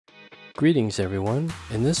Greetings everyone.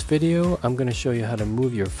 In this video, I'm going to show you how to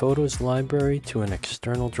move your photos library to an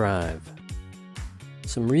external drive.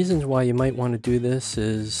 Some reasons why you might want to do this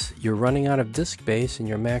is you're running out of disk space and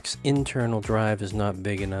your Mac's internal drive is not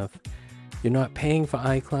big enough. You're not paying for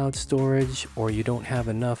iCloud storage, or you don't have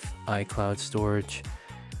enough iCloud storage,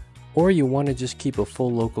 or you want to just keep a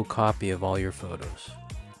full local copy of all your photos.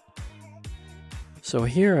 So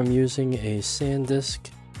here I'm using a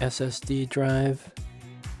SanDisk SSD drive,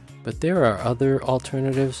 but there are other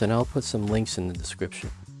alternatives and I'll put some links in the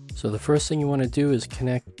description. So the first thing you want to do is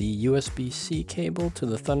connect the USB-C cable to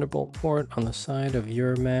the Thunderbolt port on the side of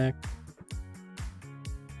your Mac.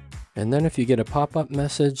 And then if you get a pop-up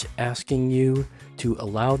message asking you to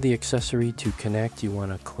allow the accessory to connect, you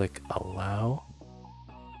want to click Allow.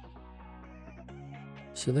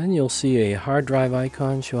 So then you'll see a hard drive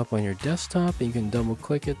icon show up on your desktop. You can double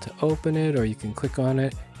click it to open it, or you can click on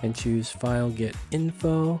it and choose File Get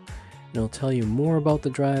Info. It'll tell you more about the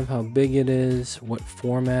drive, how big it is, what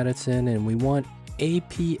format it's in, and we want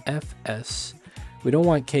APFS. We don't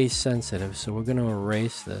want case sensitive, so we're going to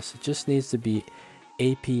erase this. It just needs to be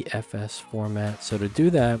APFS format. So to do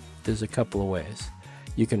that, there's a couple of ways.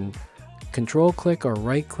 You can control click or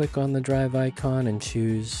right click on the drive icon and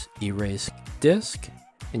choose Erase Disk,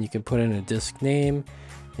 and you can put in a disk name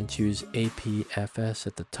and choose APFS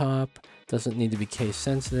at the top. Doesn't need to be case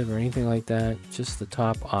sensitive or anything like that, just the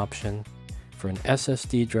top option. For an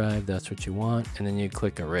SSD drive, that's what you want, and then you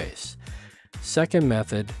click Erase. Second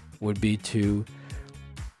method would be to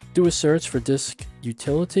do a search for disk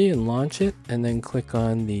utility and launch it, and then click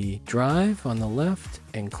on the drive on the left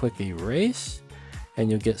and click Erase, and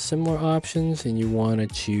you'll get similar options, and you want to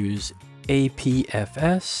choose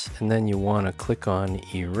APFS, and then you want to click on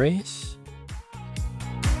Erase.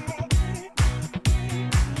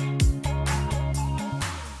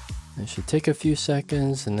 It should take a few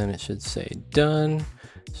seconds and then it should say done.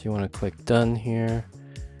 So you want to click done here,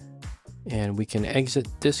 and we can exit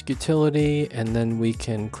disk utility, and then we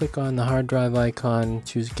can click on the hard drive icon,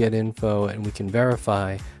 choose get info, and we can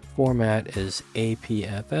verify format is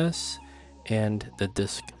APFS and the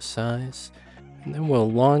disk size. And then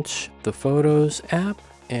we'll launch the Photos app,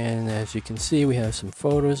 and as you can see, we have some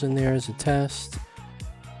photos in there as a test.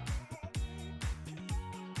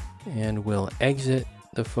 And we'll exit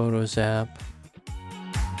the Photos app.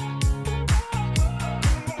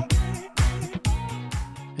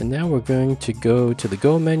 And now we're going to go to the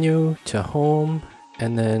Go menu, to Home,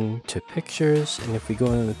 and then to Pictures. And if we go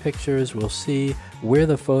into the Pictures, we'll see where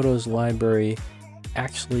the Photos library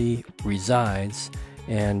actually resides.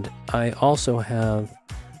 And I also have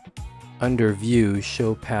under View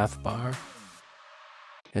Show Path Bar.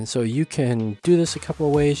 And so you can do this a couple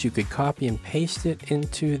of ways. You could copy and paste it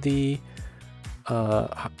into the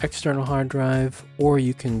external hard drive, or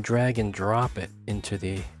you can drag and drop it into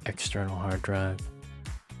the external hard drive.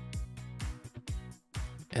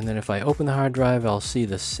 And then if I open the hard drive, I'll see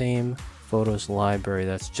the same Photos library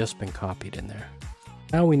that's just been copied in there.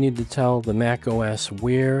 Now we need to tell the Mac OS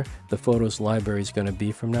where the Photos library is going to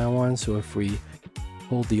be from now on. So if we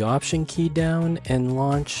hold the Option key down and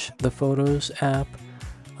launch the Photos app,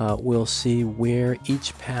 we'll see where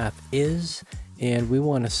each path is. And we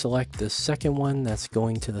want to select the second one that's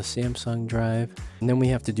going to the Samsung drive. And then we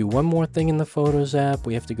have to do one more thing in the Photos app.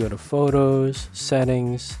 We have to go to Photos,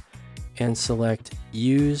 Settings, and select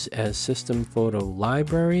Use as System Photo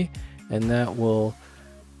Library. And that will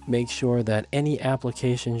make sure that any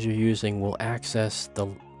applications you're using will access the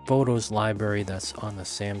Photos library that's on the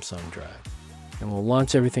Samsung drive. And we'll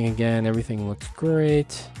launch everything again. Everything looks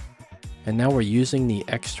great. And now we're using the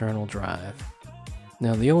external drive.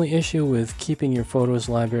 Now the only issue with keeping your Photos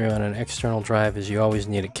library on an external drive is you always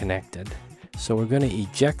need it connected. So we're going to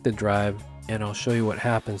eject the drive, and I'll show you what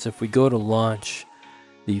happens if we go to launch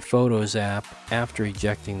the Photos app after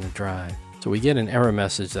ejecting the drive. So we get an error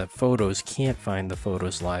message that Photos can't find the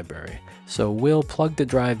Photos library. So we'll plug the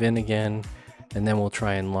drive in again, and then we'll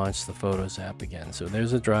try and launch the Photos app again. So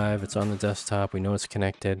there's a drive, it's on the desktop, we know it's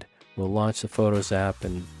connected. We'll launch the Photos app,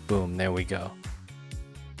 and boom, there we go.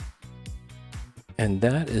 And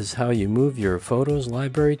that is how you move your Photos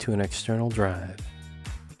library to an external drive.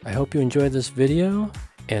 I hope you enjoyed this video,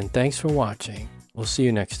 and thanks for watching. We'll see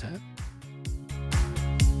you next time.